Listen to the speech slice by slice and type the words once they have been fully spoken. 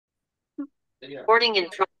Recording in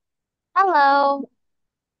pro- Hello.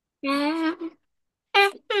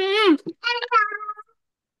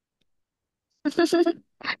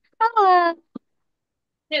 Hello.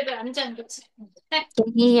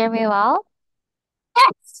 Can you hear me well?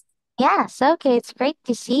 Yes, okay. It's great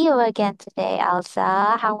to see you again today,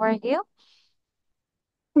 Elsa. How are you?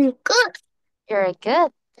 Good. You're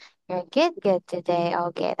good. You're good today.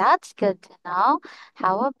 Okay, that's good to know.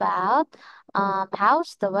 How about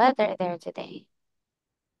how's the weather there today?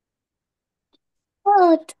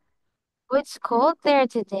 Good. Oh, it's cold there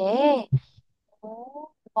today.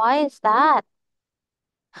 Oh, why is that?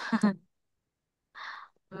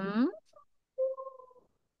 Hmm?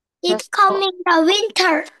 It's Just cold. coming the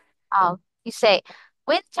winter. Oh, you say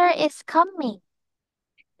winter is coming.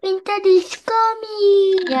 Winter is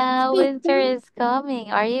coming. Yeah, winter is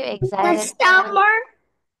coming. Are you The excited for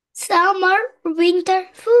summer, winter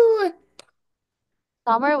food.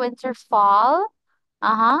 summer, winter, fall?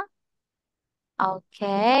 Uh-huh.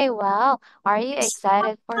 Okay, well, are you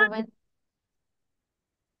excited for winter?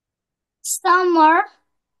 Summer,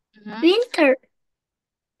 Mm-hmm. winter.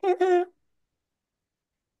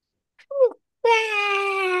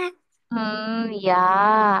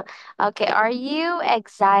 Yeah. Okay, are you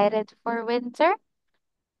excited for winter?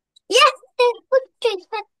 Yes.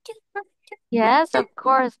 Yes, of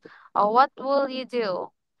course. What will you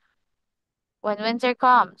do when winter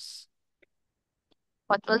comes?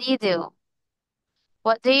 What will you do?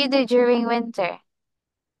 What do you do during winter?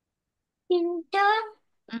 Winter,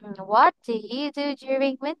 What do you do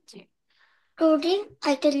during winter? clothing,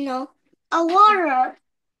 I don't know. A Mm. water.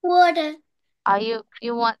 Water. Are you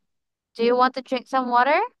want do you want to drink some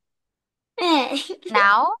water Eh.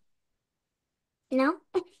 now? No.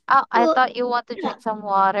 Oh, I Water. thought you want to drink some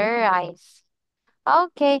water, ice.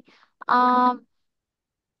 Okay. Um,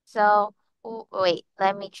 wait,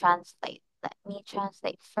 let me translate. Let me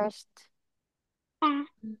translate first.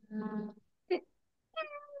 Mm,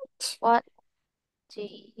 what do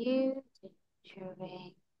you do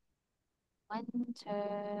during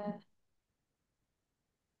winter?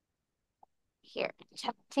 Here,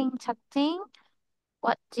 chatting.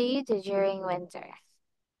 What do you do during winter?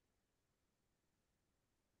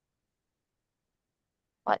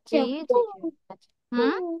 What do The you do during food. winter?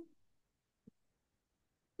 Hmm?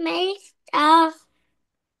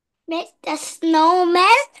 Make the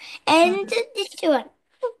snowman and Mm. this one.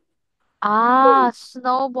 Ah,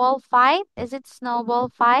 snowball fight? Is it snowball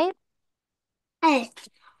fight? Yes.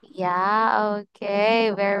 Yeah,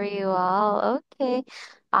 okay, very well. Okay.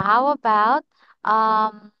 How about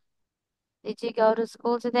um did you go to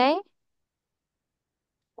school today?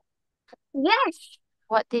 Yes.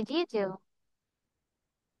 What did you do?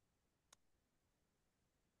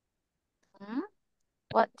 Hmm?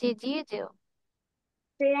 What did you do?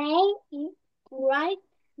 Play, write,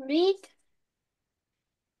 read,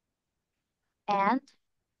 And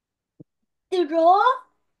draw,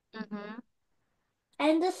 mm-hmm,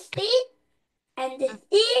 and sit, and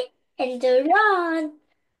sit, and run.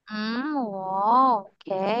 wow,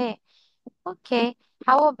 okay. Okay.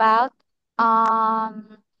 How about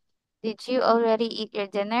did you already eat your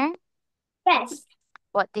dinner? Yes.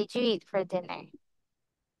 What did you eat for dinner?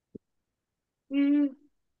 Mm,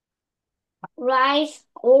 rice,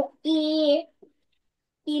 cookie,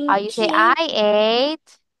 Oh, you say kimchi. I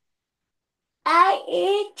ate. I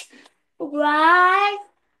eat rice,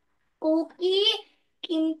 cookie,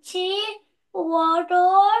 kimchi,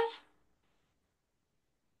 water.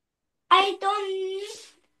 I don't.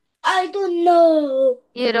 I don't know.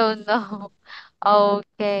 You don't know.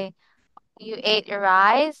 Okay. You ate your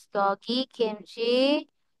rice, gogi, kimchi,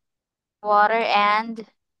 water, and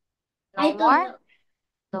I no don't more? know.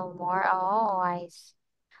 No more. Oh, I see.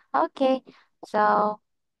 Okay. So,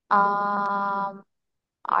 um,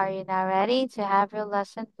 are you now ready to have your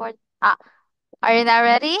lesson for ah, are you now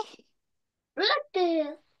ready? Look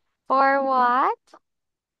at For what?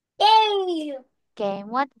 this. Game?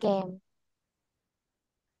 What game?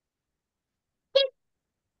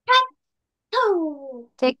 Toe.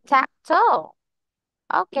 Tic-tac-toe.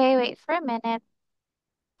 Okay, wait for a minute.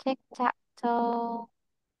 Tic-tac-toe.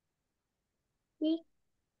 Tic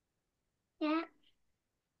tac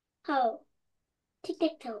toe. Tic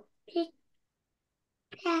tac toe. Tic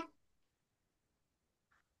tac.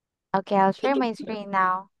 Okay, I'll Tic share tac my toe. screen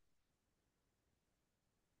now.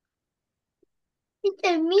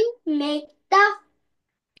 Teacher me make the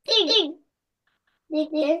thing. Tic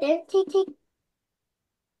tic tic tic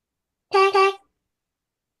tac tac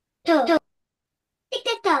toe. Tic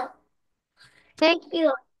tac toe. Thank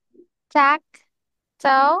you.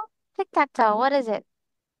 Tic-tac-toe? Tic-tac-toe, what is it?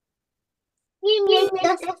 We make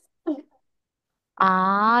the thing.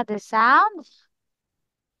 Ah, the sound?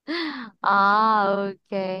 Ah,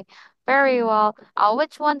 okay. Very well.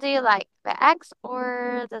 Which one do you like? The X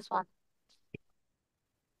or this one?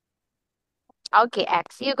 Okay,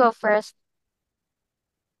 X. You go first.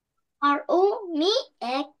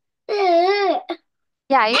 R-O-M-I-X. Uh,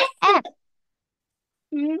 Yeah, you X.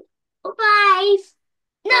 Mm, Five.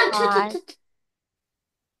 No, Five.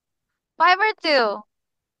 Five or two?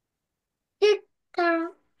 two,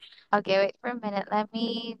 two, Okay, wait for a minute. Let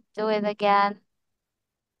me do it again.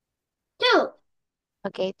 two.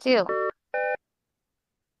 Okay, two.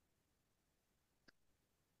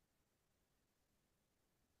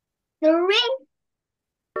 Three,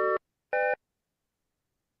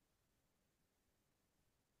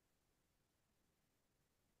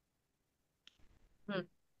 Hmm.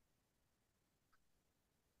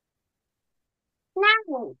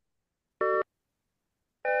 nine.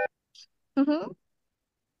 Mm-hmm.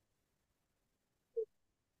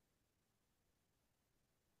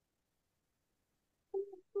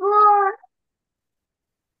 Four,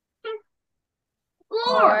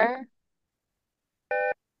 four.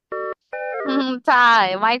 Four.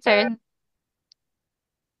 Tie. My turn.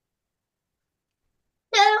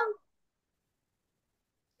 Two,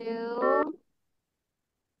 Two.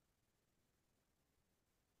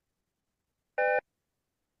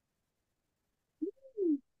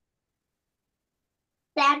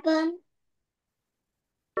 seven.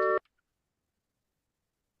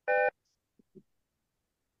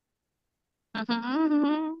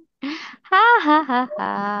 Ha ha ha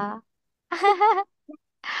ha.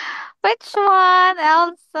 Which one,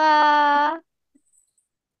 Elsa?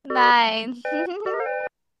 Nine.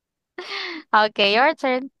 Okay, your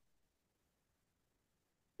turn.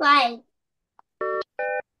 Five.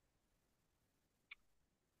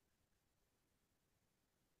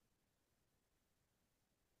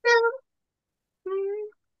 Two,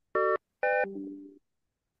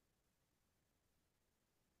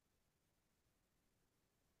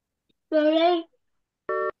 three,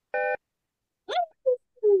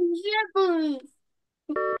 seven.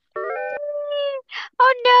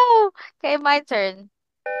 Oh no. Okay, my turn.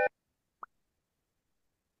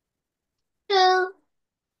 Two,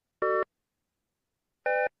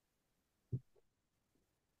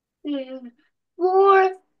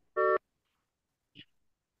 four,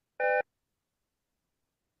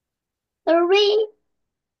 three,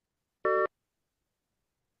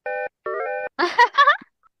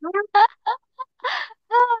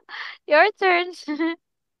 Your turn. five,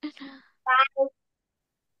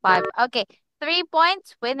 Five. Okay. 3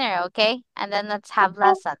 points winner, okay? And then let's have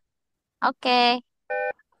lesson. Okay.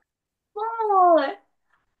 four,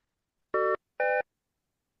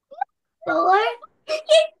 four,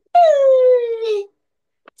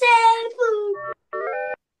 seven.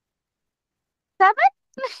 Seven?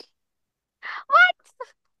 What?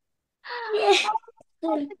 Yeah.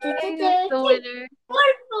 Okay, who's the winner? 4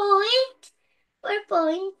 point.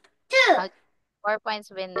 4.2. Okay, 4 points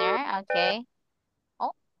winner. Okay.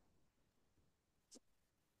 Oh,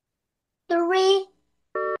 Three,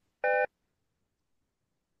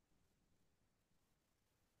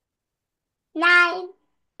 nine,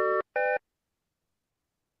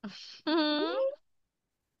 hmm.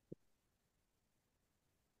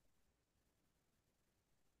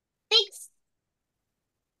 six,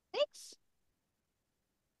 Six.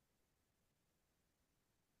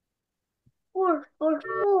 four,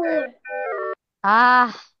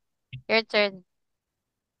 Ah, your turn.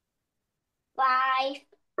 five,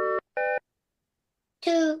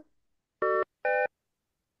 two,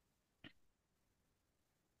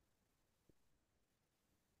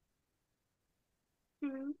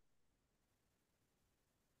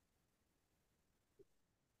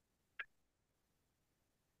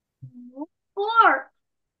 four,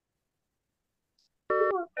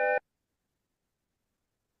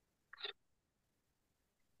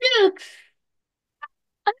 six,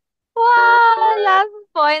 Wow, last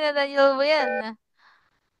point and then you'll win.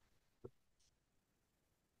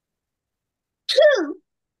 two,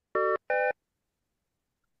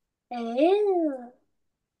 oh,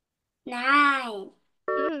 nine,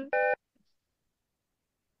 hmm,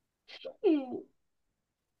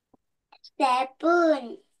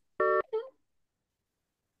 seven,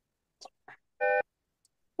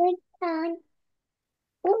 eight,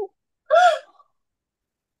 oh,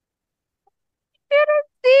 Didn't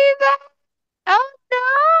see that. Oh no.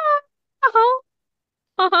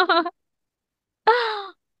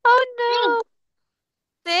 Oh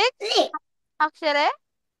six, no. Six? six. Actually?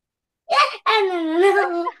 No,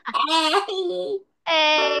 no,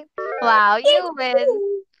 Eight. Wow, you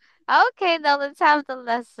win. Okay, now let's have the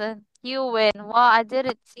lesson. You win. Well, I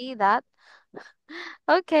didn't see that.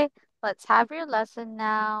 Okay, let's have your lesson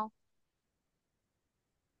now.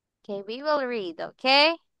 Okay, we will read,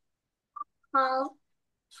 okay? Oh,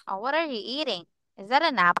 Oh, what are you eating? Is that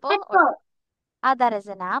an apple or apple. ah, that is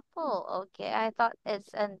an apple. Okay, I thought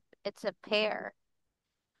it's a pear.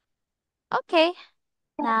 Okay,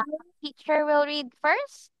 now teacher will read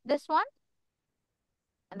first this one,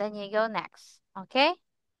 and then you go next. Okay?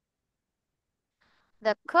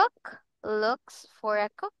 The cook looks for a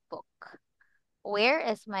cookbook. Where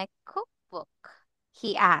is my cookbook?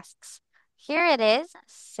 He asks. Here it is,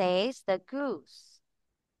 says the goose.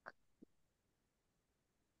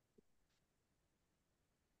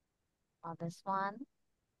 Oh, this one.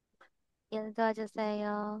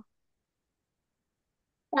 읽어주세요.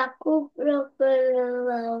 Aku belum.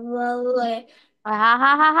 Ah, ha,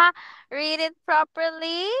 ha, ha, ha. Read it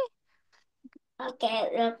properly.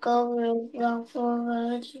 Okay, aku belum.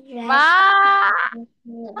 Ma!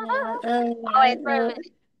 Oh, wait for a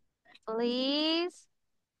minute. Please,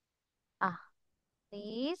 ah,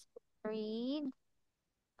 please read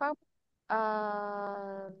prop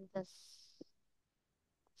the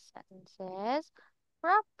sentences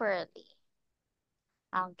properly.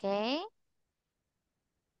 Okay?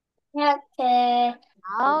 Okay.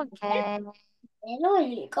 Okay. Pero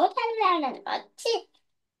읽어달라는 거지?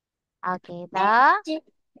 Okay, the 맞지?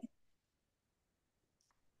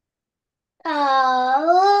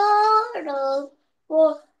 가을로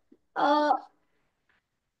어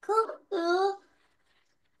그그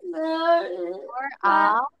or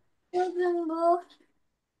아 of 그거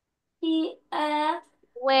이아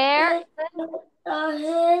where is it?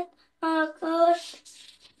 너해 하고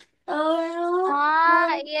너로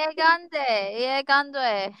Ah, 이해가 안 돼.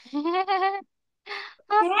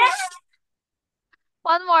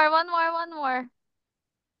 One more, one more, one more.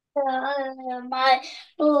 말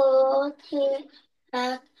못해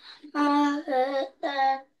아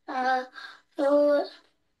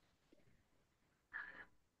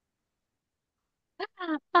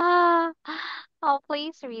Ah, oh,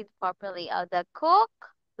 please read properly. Oh, the cook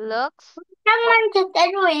looks for 한번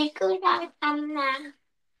제대로 읽으라 안나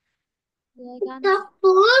이해가 안 돼.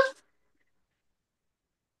 자꾸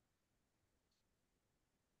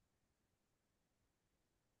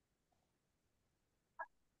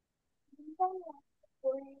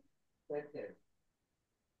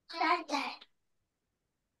잘잘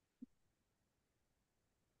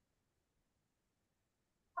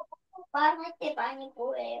공부반 할 때 많이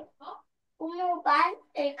뭐해요? 공부반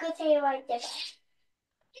읽으세요 할 때.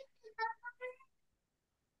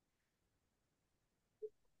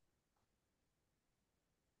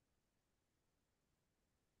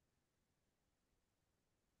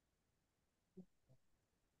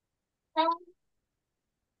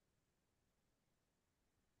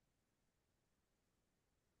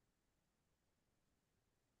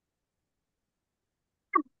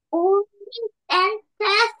 Only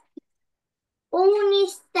sentence, only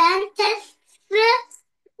sentence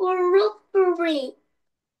properly.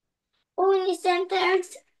 Only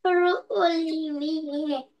sentence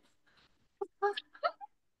properly.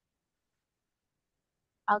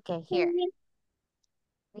 Okay, here.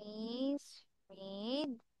 Please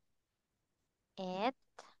read it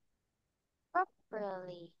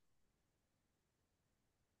properly.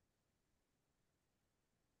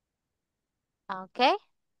 Okay?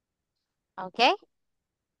 Okay?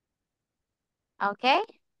 Okay?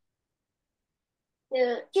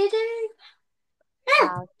 Children,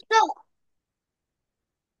 Uh, go.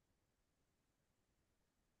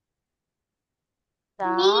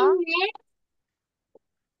 Me the next,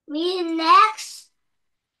 me next,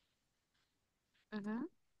 mhm.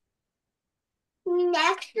 me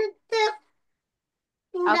next,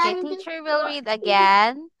 Okay, then teacher will read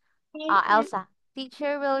again. Elsa,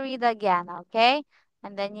 teacher will read again, okay?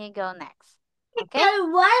 And then you go next. Okay? there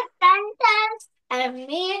was sentence and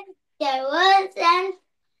me, there was an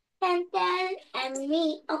sentence and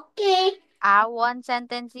me, okay? One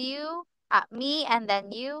sentence you, me, and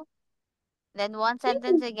then you. Then one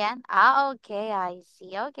sentence again. Okay, I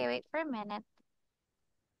see. Okay, wait for a minute.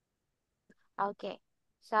 Okay.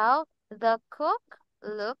 So, the cook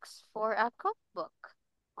looks for a cookbook.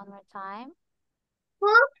 One more time.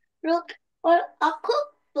 Cook, look for a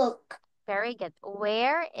cookbook. Very good.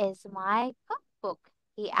 Where is my cookbook?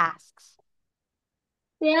 He asks.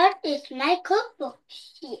 Where is my cookbook?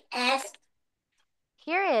 She asked.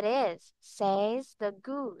 Here it is, says the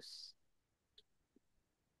goose.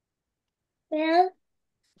 Where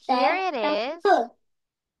Here that it the is. cook?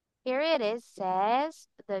 Here it is, says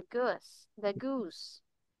the goose. The goose.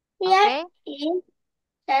 Where Okay? is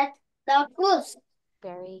that the goose?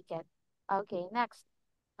 Very good. Okay, next.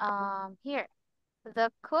 Here.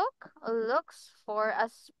 The cook looks for a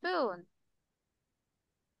spoon.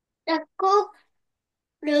 The cook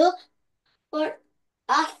looks for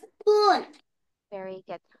a spoon. Very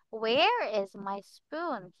good. Where is my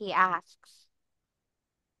spoon? He asks.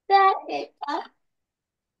 That is a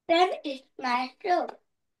that is my soup.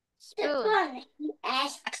 This Spoon. one he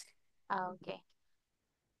asks. Okay.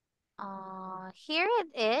 Here it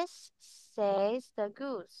is, says the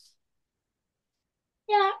goose.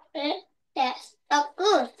 That is that's a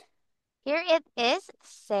goose. Here it is,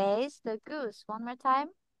 says the goose. One more time.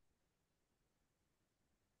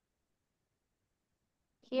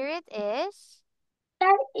 Here it is.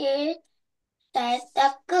 That is that's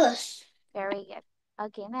a goose. Very good.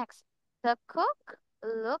 Okay, next. The cook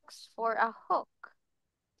looks for a hook.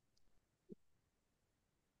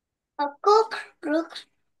 A cook looks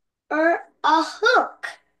for a hook.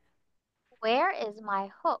 Where is my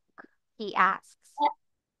hook? He asks.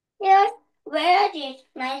 Here, where is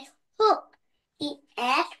my hook? He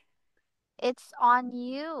asks. It's on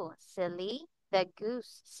you, silly, the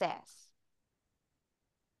goose says.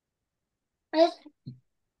 It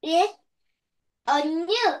is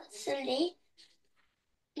unusually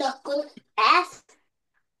the goose asks.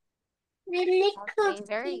 Really Okay,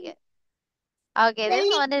 very cookie. good. Okay, Really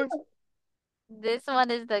this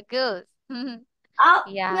one is the goose. Oh,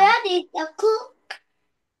 Yeah. where is the cook?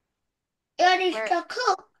 Where is Where the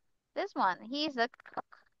cook? this one? He's the cook.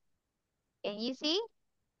 Can you see?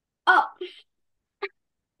 Oh,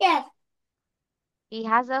 yes. He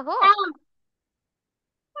has a hook. Um,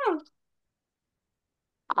 hmm.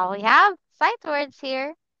 All we have sight words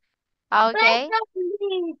here. Where's Okay.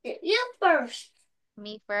 the lead? You first.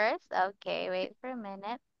 Me first. Okay, wait for a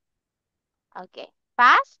minute. Okay.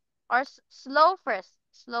 Fast or slow first?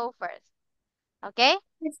 Slow first. Okay?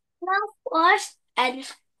 It's now first and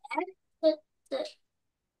the, the,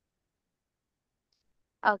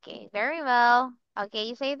 Okay, very well. Okay,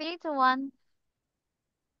 you say three, two, one.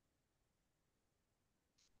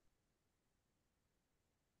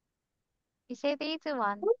 You say three, two,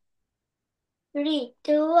 one. 3,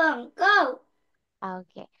 2, 1, go.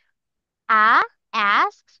 Okay. A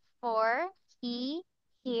asks for he,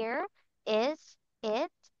 here, is,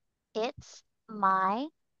 it, it's, my,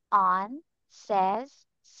 on, says,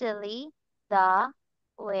 silly, the,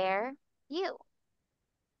 where, you.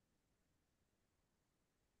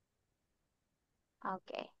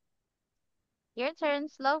 Okay. Your turn.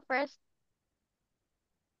 Slow first.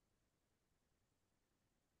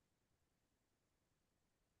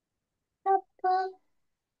 Couple,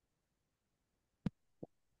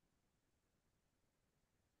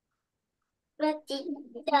 ready,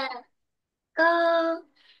 go.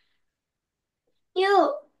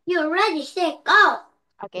 You ready, set, go.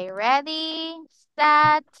 Okay, ready,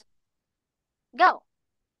 set, go.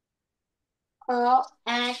 All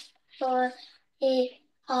as for his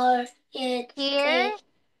or it Here.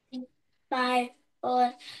 takes my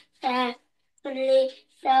own family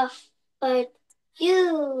love but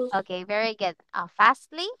you. Okay, very good.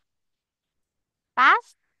 Fastly.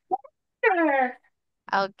 Fast. Sure.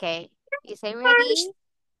 Okay. You say ready.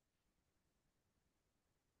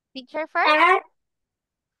 Picture first.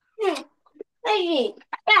 And ready,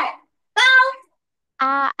 set, go.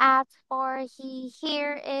 As for he,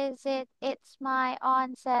 here is it, it's my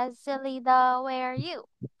on, says silly the where you.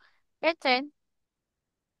 Your turn.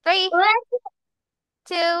 Three, Ready,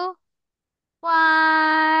 two,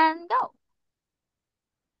 one, go.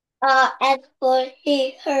 as for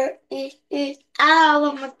he, her, is,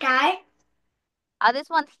 one more time. This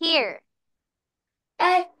one's here.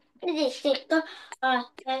 And ready, set, go.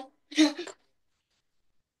 And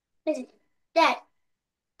ready, set,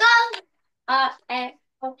 go. And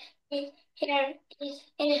for he, here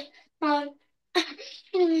is one.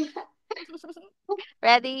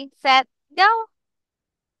 Ready, set, go.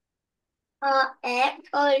 And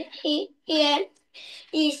all he, here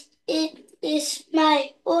it is my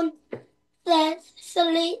own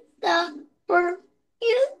Leslie the for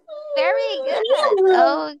you. Very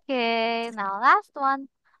good. Okay, now last one.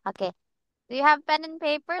 Okay, do you have pen and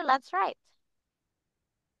paper? Let's write.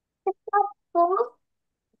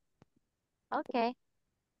 Okay.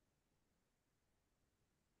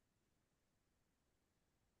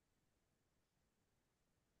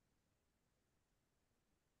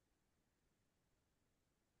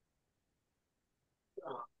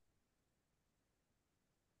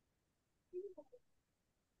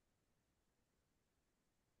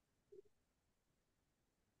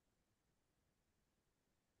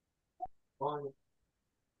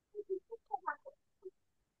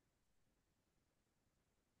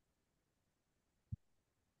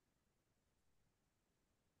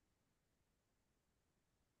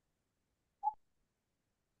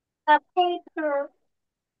 a paper.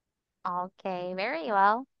 Okay, very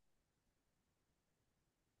well.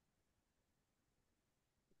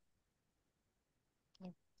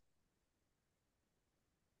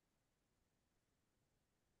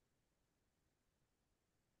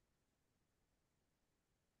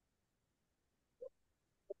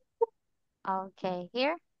 Okay,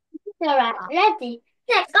 here. Alright, Uh, ready.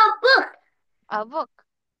 Let's go book. a book.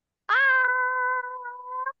 Ah!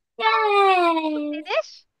 Yay!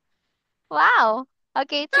 Finish? Wow.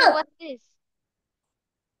 Okay, two. Book. What's this?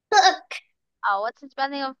 Book. Oh, what's the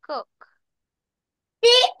spelling of cook?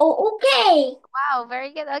 Okay. Wow,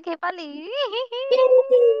 very good. Okay, Pali. Yay.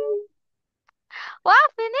 Wow,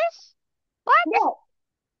 finish? What? No.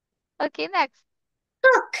 Okay, next.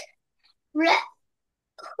 Hook.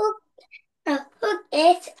 Hook. Hook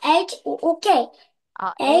is H-O-O-K.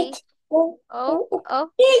 Oh, A O H-O-O-K. O O.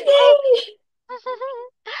 Yay!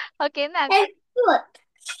 Okay, next. And foot.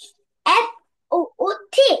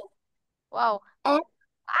 F-O-O-T. Wow. Ah,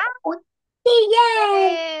 F-O-O-T.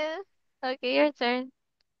 Yay! finish. Okay, your turn.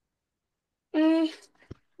 Mm,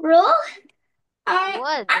 roll.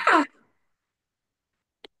 Wood. Ah.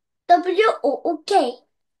 W-O-O-K.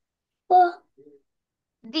 Oh,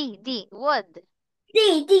 D. Wood.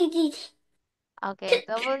 D, D, D. Okay, T-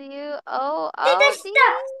 W O O D.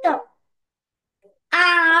 Stop, stop.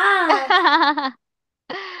 Ah.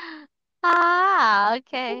 Ah,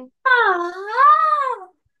 okay. Ah.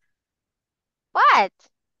 What?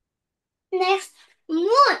 Next,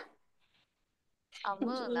 moon. A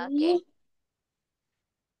moon. Okay.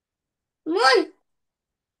 Moon. Moon.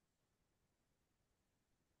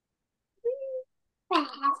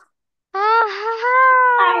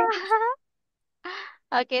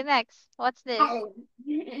 Okay, next. What's this? O,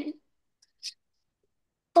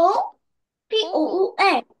 Pool.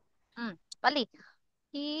 P-O-O-N. Bali.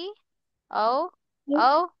 P O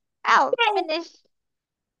O L. Finish.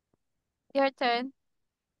 Your turn.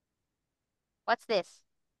 What's this?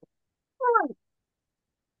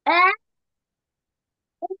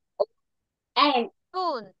 N,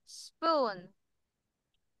 Spoon. Spoon.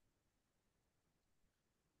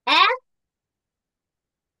 F,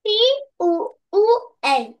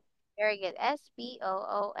 P-O-O-N. Very good.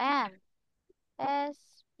 Spoon.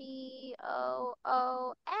 Spoon.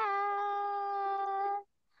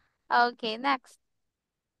 Okay, next.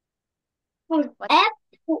 What's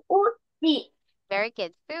F-O-O-D. very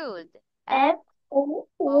good? Food. O.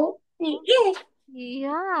 F-O-O-D. Yes.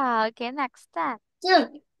 Yeah. Okay, next step.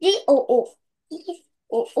 Soon. D-O-O.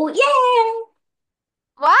 O-O. Yeah.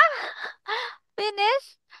 Wow.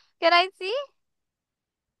 Finish. Can I see?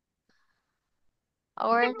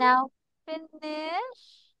 Or now finish.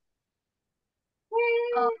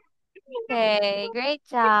 Okay, great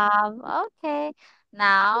job. Okay.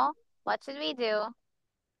 Now, what should we do?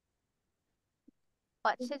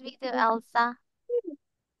 What should we do, Elsa?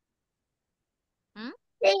 Hmm?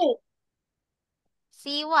 C,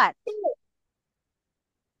 See what?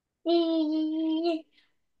 C,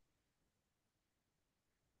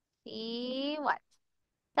 See what?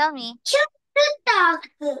 Tell me. cute dog.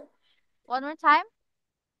 One more time.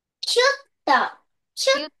 Cute dog.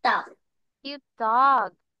 Cute Cute, dog. cute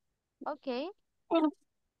dog. Okay. And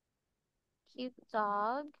Cute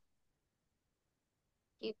dog.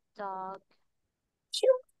 Cute dog.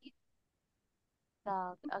 cute. Cute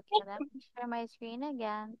dog. Okay, let me share my screen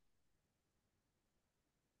again.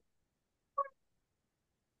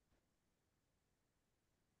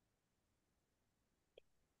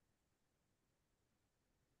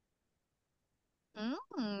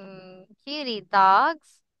 Cutie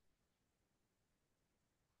dogs.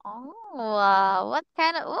 Oh, what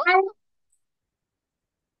kind of? And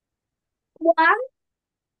Ooh,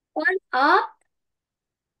 one up.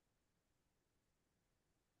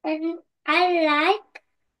 And I like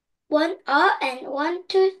one up and one,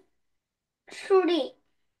 two, three.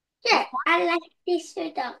 this Yeah, I like this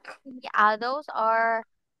dog. one. Yeah, those are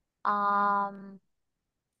um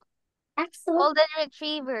Excellent. golden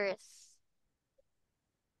retrievers.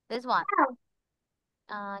 This one.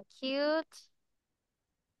 Wow. Cute.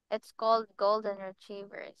 It's called golden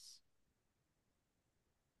retrievers.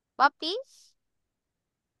 Puppies?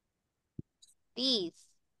 These.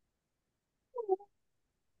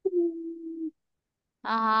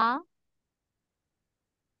 Uh-huh.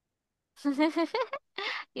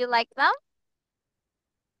 You like them?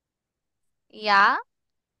 Yeah?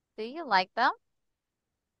 Do you like them?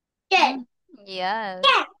 Cat, Mm, yes.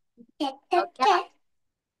 cat, cat, cat, Oh, cat. cat,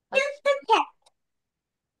 Okay. cat,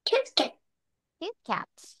 cute cat. Cute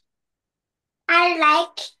cats. I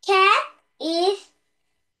like cat is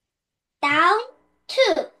down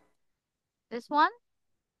two. This one?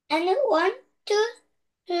 And one, two,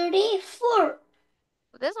 three, four.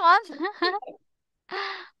 This one?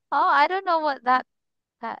 Oh, I don't know what that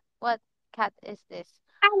cat. What cat is this?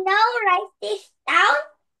 I now write this down,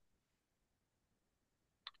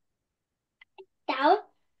 down,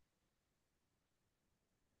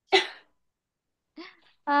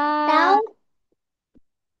 Uh, down,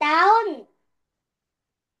 down,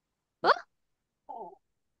 oh,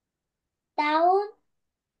 down.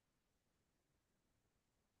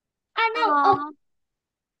 I know up. aw,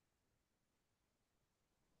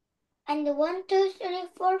 And one, two, three,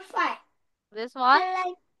 four, five. this one? I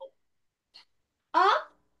like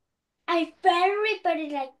up. I very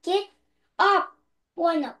like it. Up.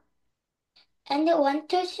 One up. And one,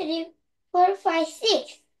 two, three, four, five,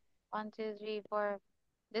 six. One, two, three, four.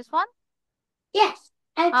 This one? Yes.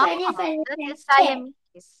 I Oh, very that's a like it.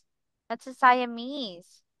 Siamese. That's a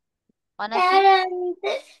Siamese. Wanna see? And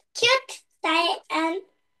this cute side and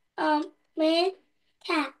main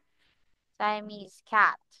cat. Siamese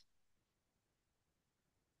cat.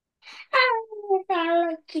 I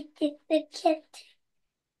like it, the cat.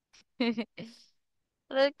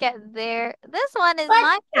 Look at there. This one is But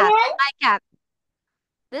my cat. then My cat.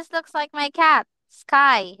 This looks like my cat.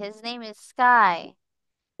 Sky. His name is Sky.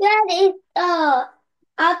 that is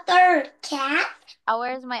other cat.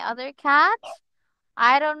 Where's my other cats?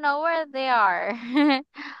 I don't know where they are.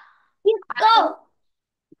 You I don't go.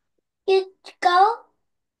 You go.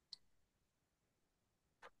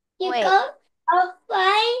 You wait. go.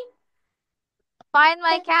 Find. Find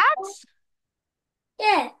my cats?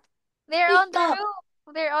 Yeah. They're You on the go.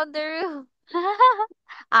 roof. They're on the roof.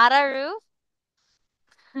 On a roof?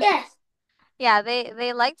 Yes. Yeah,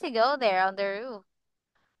 they like to go there on the roof.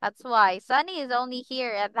 That's why Sunny is only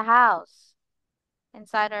here at the house,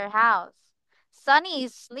 inside our house. Sunny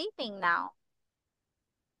is sleeping now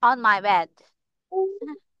on my bed.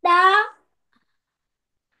 The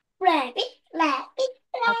rabbit. Rabbit.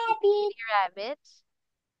 Okay, Rabbit. kitty rabbit.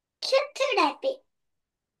 Cute rabbit.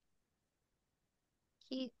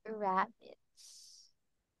 Cute rabbits.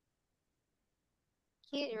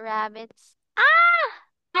 Cute rabbits. Ah!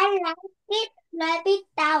 I like it. Rabbit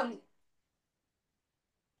down.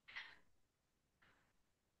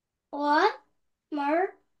 One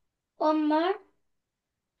more. One more.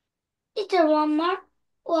 It's a one more.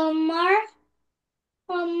 One more.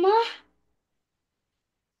 One more.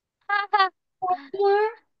 One more.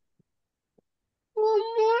 One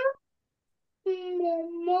more.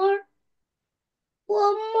 One more.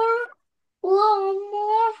 One more. One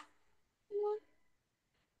more.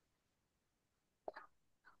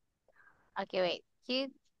 Okay, wait.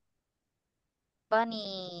 Cute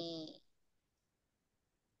bunny.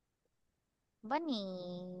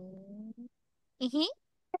 Bunny.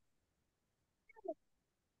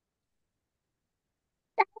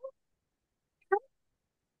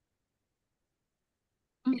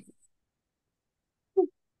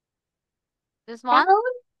 This one? Down.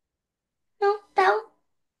 No, down.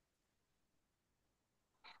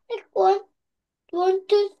 Like one. One,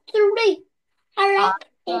 two, three. I Oh, like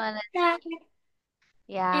this it. one is I cute.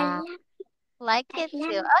 Yeah, like. like I it too.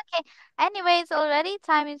 like. Okay. Anyways, already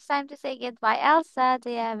time. It's time to say goodbye. Elsa, do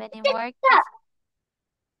you have any more Stop. questions?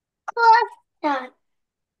 Question.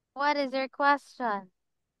 What is your question?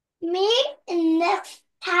 Meet next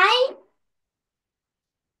time.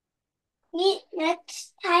 Meet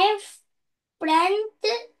next time. Friend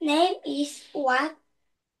name is what?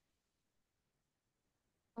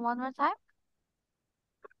 One more time?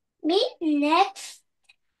 Meet next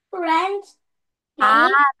friend Ah,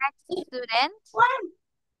 name next is student. what?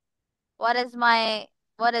 What is my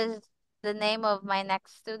what is the name of my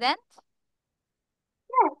next student?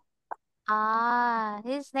 Ah,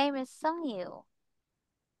 his name is Sungyu.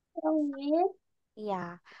 Yes.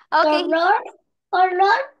 Yeah. Okay, Color,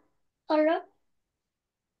 color, color,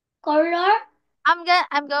 color.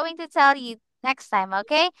 I'm going to tell you next time,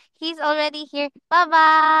 okay? He's already here.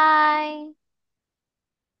 Bye-bye.